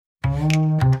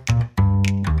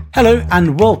Hello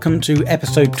and welcome to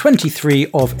episode 23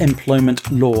 of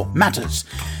Employment Law Matters.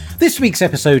 This week's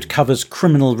episode covers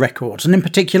criminal records, and in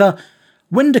particular,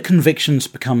 when do convictions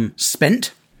become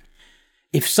spent?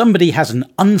 If somebody has an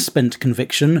unspent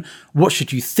conviction, what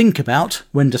should you think about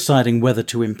when deciding whether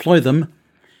to employ them?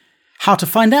 How to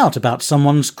find out about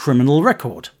someone's criminal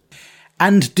record?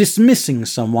 And dismissing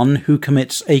someone who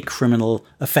commits a criminal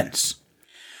offence.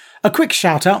 A quick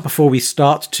shout out before we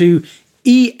start to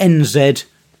ENZ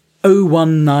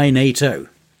 01980.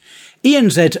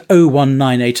 ENZ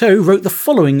 01980 wrote the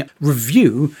following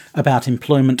review about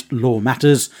employment law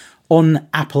matters on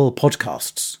Apple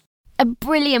Podcasts. A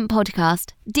brilliant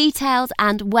podcast, detailed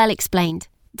and well explained.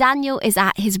 Daniel is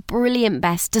at his brilliant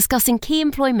best discussing key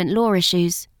employment law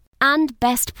issues and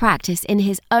best practice in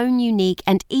his own unique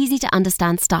and easy to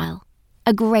understand style.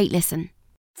 A great listen.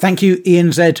 Thank you,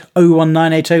 ENZ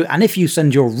 01980, and if you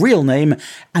send your real name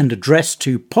and address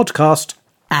to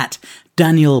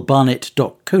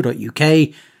podcast@danielbarnett.co.uk,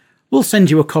 we'll send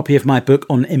you a copy of my book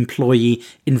on employee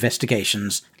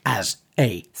investigations as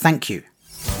a thank you.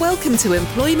 Welcome to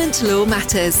Employment Law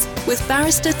Matters with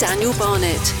Barrister Daniel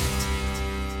Barnett.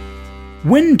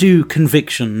 When do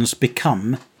convictions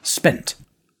become spent?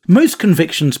 Most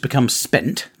convictions become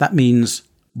spent, that means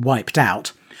wiped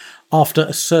out, after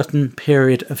a certain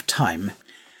period of time.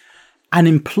 An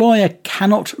employer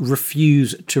cannot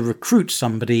refuse to recruit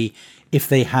somebody if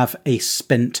they have a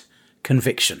spent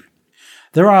conviction.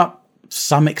 There are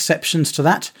some exceptions to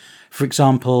that. For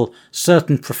example,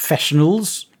 certain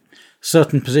professionals,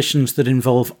 certain positions that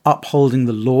involve upholding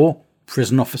the law,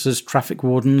 prison officers, traffic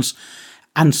wardens,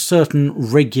 and certain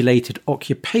regulated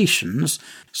occupations,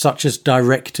 such as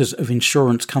directors of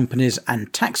insurance companies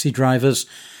and taxi drivers,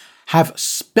 have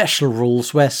special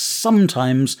rules where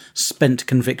sometimes spent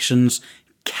convictions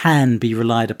can be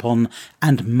relied upon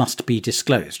and must be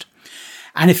disclosed.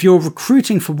 And if you're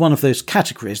recruiting for one of those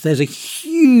categories, there's a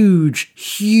huge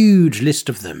list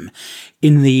of them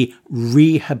in the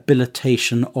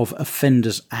Rehabilitation of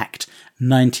Offenders Act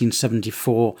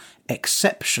 1974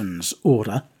 Exceptions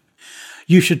Order.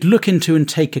 You should look into and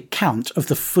take account of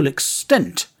the full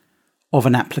extent of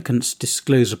an applicant's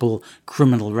disclosable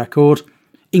criminal record,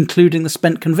 including the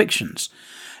spent convictions.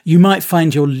 You might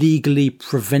find you're legally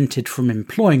prevented from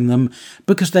employing them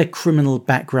because their criminal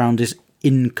background is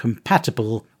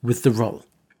incompatible with the role.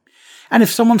 And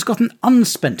if someone's got an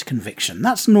unspent conviction,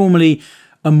 that's normally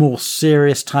a more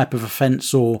serious type of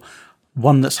offence or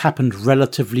one that's happened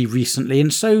relatively recently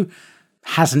and so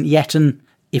hasn't yet, and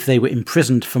if they were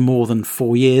imprisoned for more than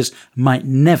 4 years, might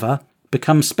never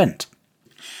become spent.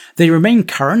 They remain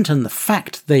current, and the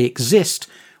fact they exist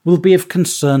will be of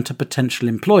concern to potential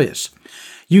employers.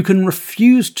 You can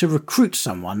refuse to recruit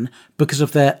someone because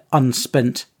of their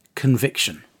unspent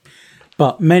conviction.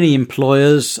 But many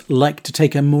employers like to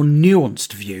take a more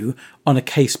nuanced view on a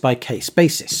case-by-case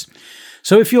basis.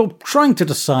 So if you're trying to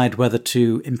decide whether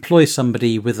to employ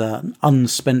somebody with an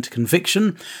unspent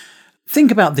conviction, think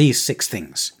about these 6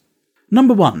 things.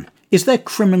 Number 1, is their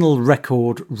criminal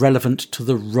record relevant to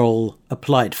the role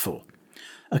applied for?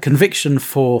 A conviction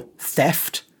for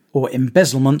theft or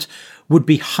embezzlement would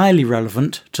be highly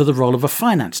relevant to the role of a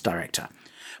finance director,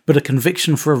 but a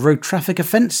conviction for a road traffic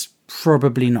offence?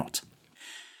 Probably not.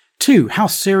 2, how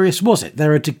serious was it?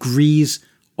 There are degrees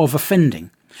of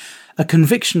offending. A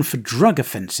conviction for drug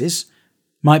offences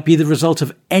might be the result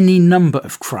of any number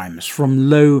of crimes from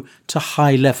low to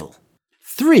high level.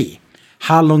 3,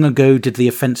 how long ago did the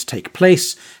offence take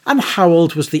place and how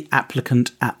old was the applicant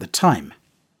at the time?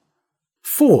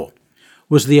 4,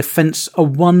 was the offence a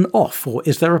one-off or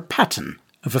is there a pattern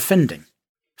of offending?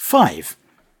 5,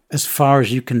 as far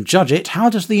as you can judge it, how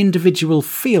does the individual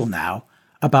feel now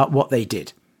about what they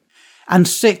did? And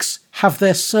 6, have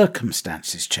their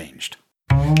circumstances changed?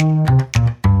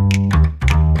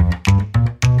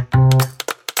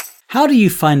 How do you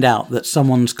find out that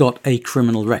someone's got a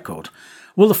criminal record?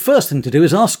 Well, the first thing to do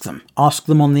is ask them. Ask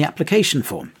them on the application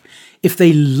form. If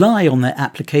they lie on their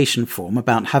application form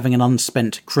about having an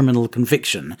unspent criminal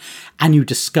conviction and you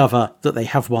discover that they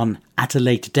have one at a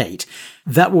later date,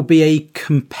 that will be a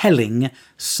compelling,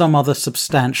 some other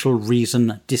substantial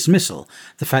reason dismissal,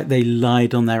 the fact they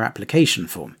lied on their application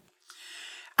form.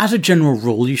 As a general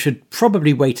rule, you should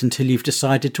probably wait until you've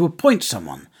decided to appoint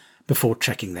someone before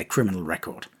checking their criminal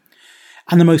record.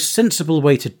 And the most sensible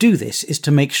way to do this is to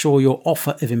make sure your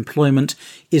offer of employment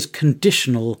is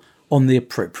conditional on the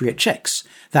appropriate checks.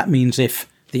 That means if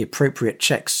the appropriate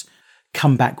checks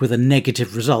come back with a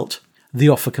negative result, the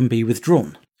offer can be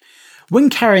withdrawn. When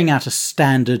carrying out a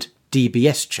standard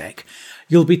DBS check,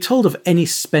 You'll be told of any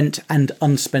spent and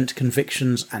unspent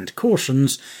convictions and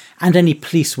cautions, and any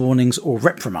police warnings or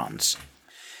reprimands.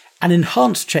 An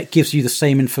enhanced check gives you the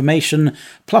same information,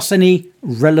 plus any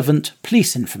relevant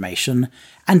police information,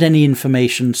 and any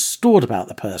information stored about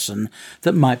the person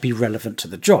that might be relevant to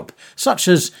the job, such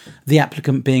as the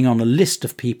applicant being on a list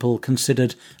of people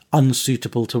considered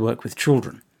unsuitable to work with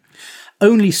children.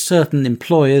 Only certain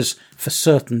employers for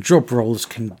certain job roles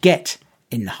can get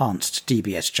enhanced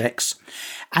DBS checks,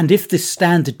 and if this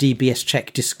standard DBS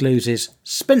check discloses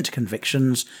spent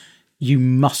convictions, you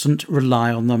mustn't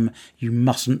rely on them, you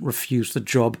mustn't refuse the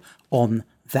job on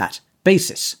that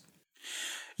basis.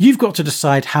 You've got to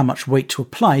decide how much weight to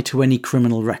apply to any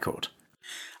criminal record.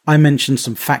 I mentioned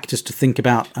some factors to think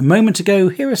about a moment ago,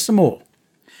 here are some more.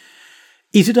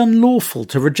 Is it unlawful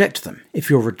to reject them? If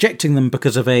you're rejecting them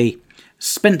because of a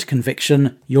spent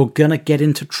conviction, you're gonna get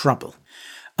into trouble.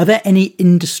 Are there any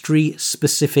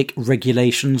industry-specific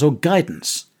regulations or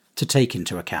guidance to take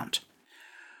into account?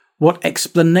 What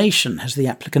explanation has the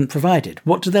applicant provided?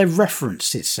 What do their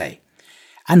references say?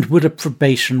 And would a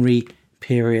probationary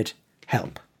period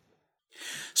help?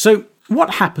 So,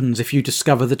 what happens if you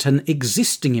discover that an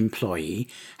existing employee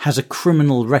has a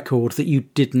criminal record that you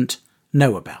didn't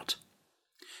know about?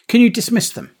 Can you dismiss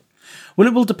them? Well,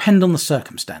 it will depend on the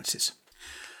circumstances.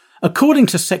 According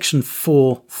to Section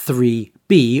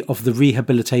 4.3b of the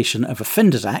Rehabilitation of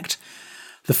Offenders Act,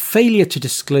 the failure to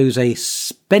disclose a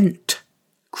spent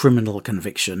criminal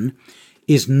conviction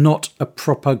is not a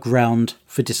proper ground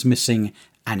for dismissing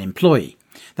an employee.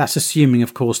 That's assuming,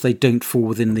 of course, they don't fall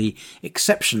within the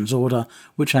exceptions order,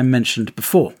 which I mentioned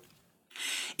before.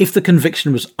 If the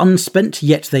conviction was unspent,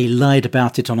 yet they lied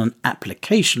about it on an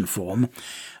application form,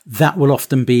 that will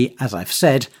often be, as I've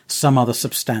said, some other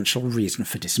substantial reason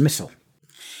for dismissal.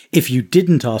 If you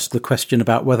didn't ask the question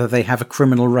about whether they have a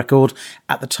criminal record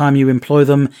at the time you employ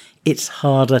them, it's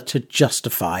harder to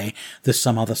justify the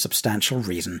some other substantial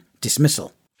reason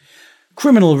dismissal.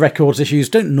 Criminal records issues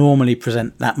don't normally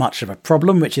present that much of a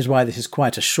problem, which is why this is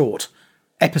quite a short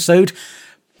episode.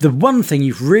 The one thing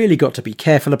you've really got to be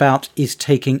careful about is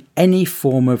taking any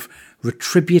form of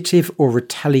retributive or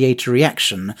retaliatory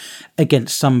action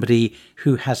against somebody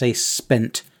who has a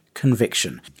spent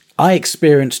conviction. I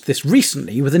experienced this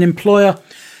recently with an employer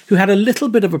who had a little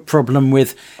bit of a problem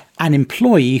with an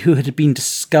employee who had been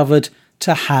discovered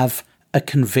to have a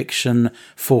conviction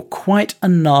for quite a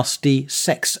nasty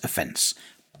sex offence,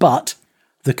 but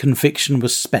the conviction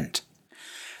was spent.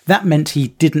 That meant he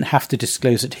didn't have to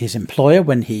disclose it to his employer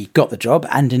when he got the job,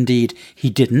 and indeed he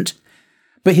didn't.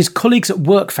 But his colleagues at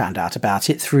work found out about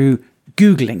it through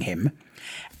Googling him,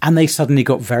 and they suddenly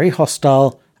got very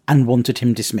hostile and wanted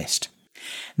him dismissed.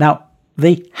 Now,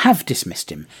 they have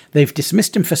dismissed him. They've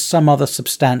dismissed him for some other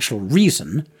substantial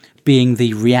reason, being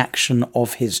the reaction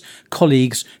of his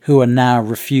colleagues who are now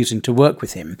refusing to work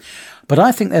with him. But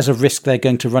I think there's a risk they're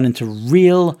going to run into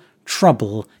real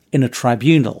trouble in a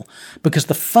tribunal, because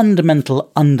the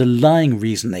fundamental underlying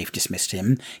reason they've dismissed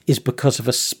him is because of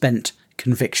a spent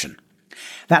conviction.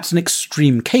 That's an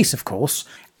extreme case, of course,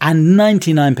 and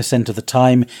 99% of the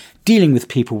time, dealing with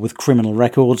people with criminal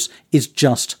records is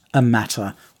just a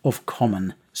matter of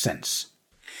common sense.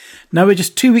 Now, we're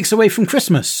just 2 weeks away from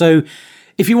Christmas, so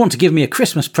if you want to give me a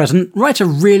Christmas present, write a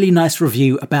really nice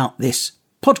review about this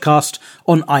podcast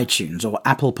on iTunes or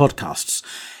Apple Podcasts.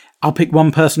 I'll pick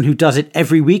one person who does it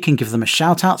every week and give them a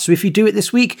shout out, so if you do it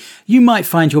this week, you might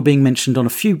find you're being mentioned on a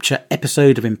future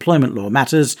episode of Employment Law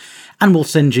Matters, and we'll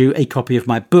send you a copy of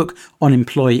my book on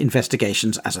employee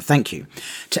investigations as a thank you.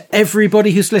 To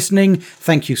everybody who's listening,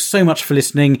 thank you so much for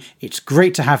listening. It's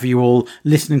great to have you all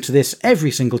listening to this every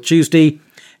single Tuesday.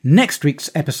 Next week's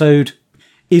episode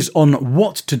is on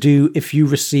what to do if you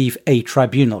receive a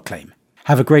tribunal claim.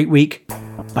 Have a great week.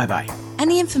 Bye-bye.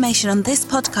 Any information on this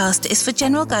podcast is for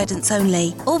general guidance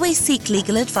only. Always seek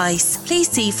legal advice. Please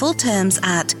see full terms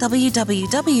at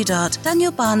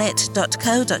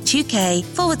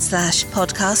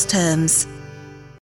www.danielbarnett.co.uk/podcast terms.